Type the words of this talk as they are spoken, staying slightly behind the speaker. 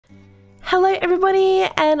Hello everybody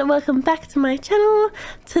and welcome back to my channel.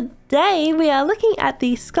 Today we are looking at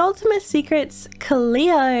the Skulltimute Secrets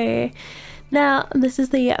Cleo. Now this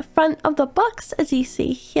is the front of the box as you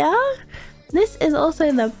see here. This is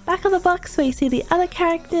also the back of the box where you see the other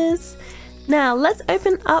characters. Now let's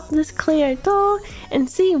open up this Cleo doll and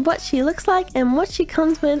see what she looks like and what she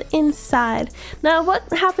comes with inside. Now what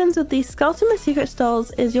happens with these Skulltimate Secrets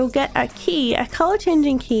dolls is you'll get a key, a color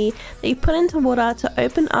changing key that you put into water to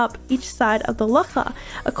open up each side of the locker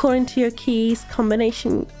according to your key's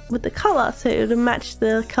combination with the color, so it'll match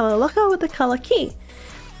the color locker with the color key.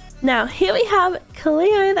 Now here we have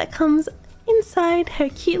Cleo that comes inside her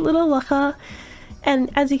cute little locker.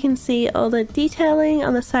 And as you can see, all the detailing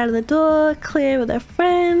on the side of the door, Cleo with her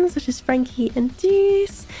friends, which is Frankie and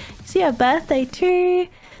Deuce. You see her birthday too.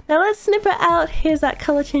 Now let's snip it out. Here's that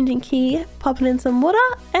color changing key. Pop it in some water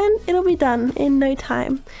and it'll be done in no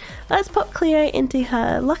time. Let's pop Cleo into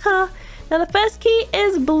her locker. Now the first key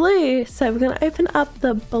is blue, so we're going to open up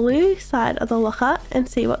the blue side of the locker and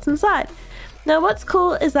see what's inside. Now what's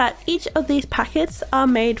cool is that each of these packets are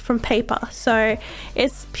made from paper, so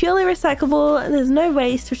it's purely recyclable and there's no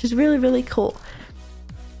waste, which is really cool.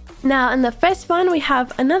 Now in the first one we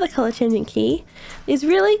have another color changing key, these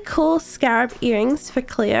really cool scarab earrings for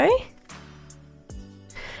Cleo,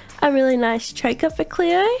 a really nice choker for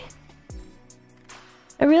Cleo,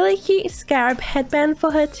 a really cute scarab headband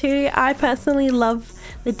for her too. I personally love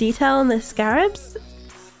the detail on the scarabs.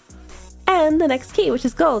 And the next key, which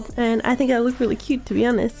is gold, and I think it'll look really cute, to be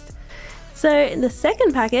honest. So in the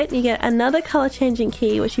second packet you get another color changing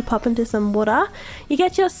key which you pop into some water. You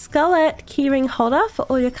get your skullet keyring holder for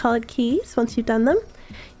all your colored keys once you've done them.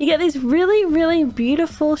 You get these really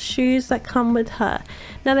beautiful shoes that come with her.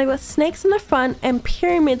 Now they've got snakes on the front and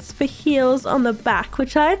pyramids for heels on the back,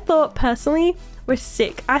 which I thought personally were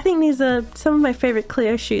sick. I think these are some of my favorite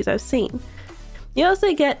Cleo shoes I've seen. You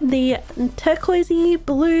also get the turquoisey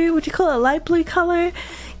blue, would you call it light blue color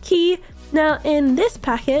key. Now in this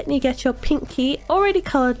packet you get your pink key already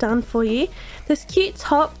colored done for you. This cute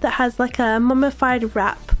top that has like a mummified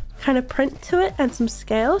wrap kind of print to it and some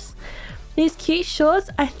scales. These cute shorts,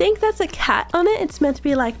 I think that's a cat on it. It's meant to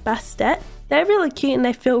be like Bastet. They're really cute and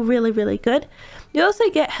they feel really good. You also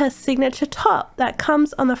get her signature top that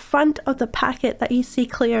comes on the front of the packet that you see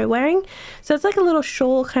Cleo wearing. So it's like a little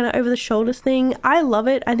shawl kind of over the shoulders thing. I love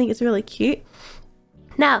it. I think it's really cute.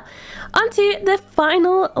 Now, onto the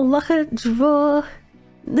final locker drawer.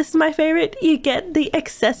 This is my favorite. You get the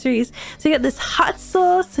accessories. So you get this hot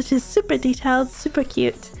sauce, which is super detailed, super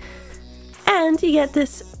cute. And you get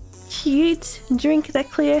this cute drink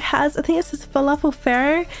that Cleo has. I think it's this falafel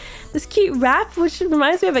farro. This cute wrap, which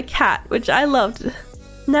reminds me of a cat, which I loved.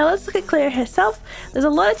 Now let's look at Cleo herself. There's a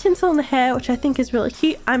lot of tinsel in the hair, which I think is really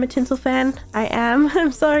cute. I'm a tinsel fan. I am.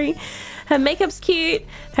 I'm sorry. Her makeup's cute.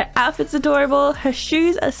 Her outfit's adorable. Her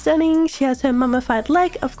shoes are stunning. She has her mummified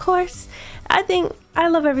leg, of course. I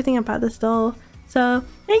love everything about this doll. So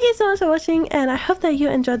thank you so much for watching and I hope that you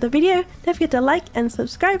enjoyed the video. Don't forget to like and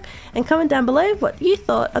subscribe and comment down below what you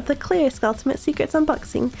thought of the Cleo Skulltimate Secrets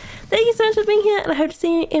unboxing. Thank you so much for being here and I hope to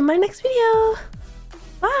see you in my next video.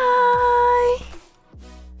 Bye!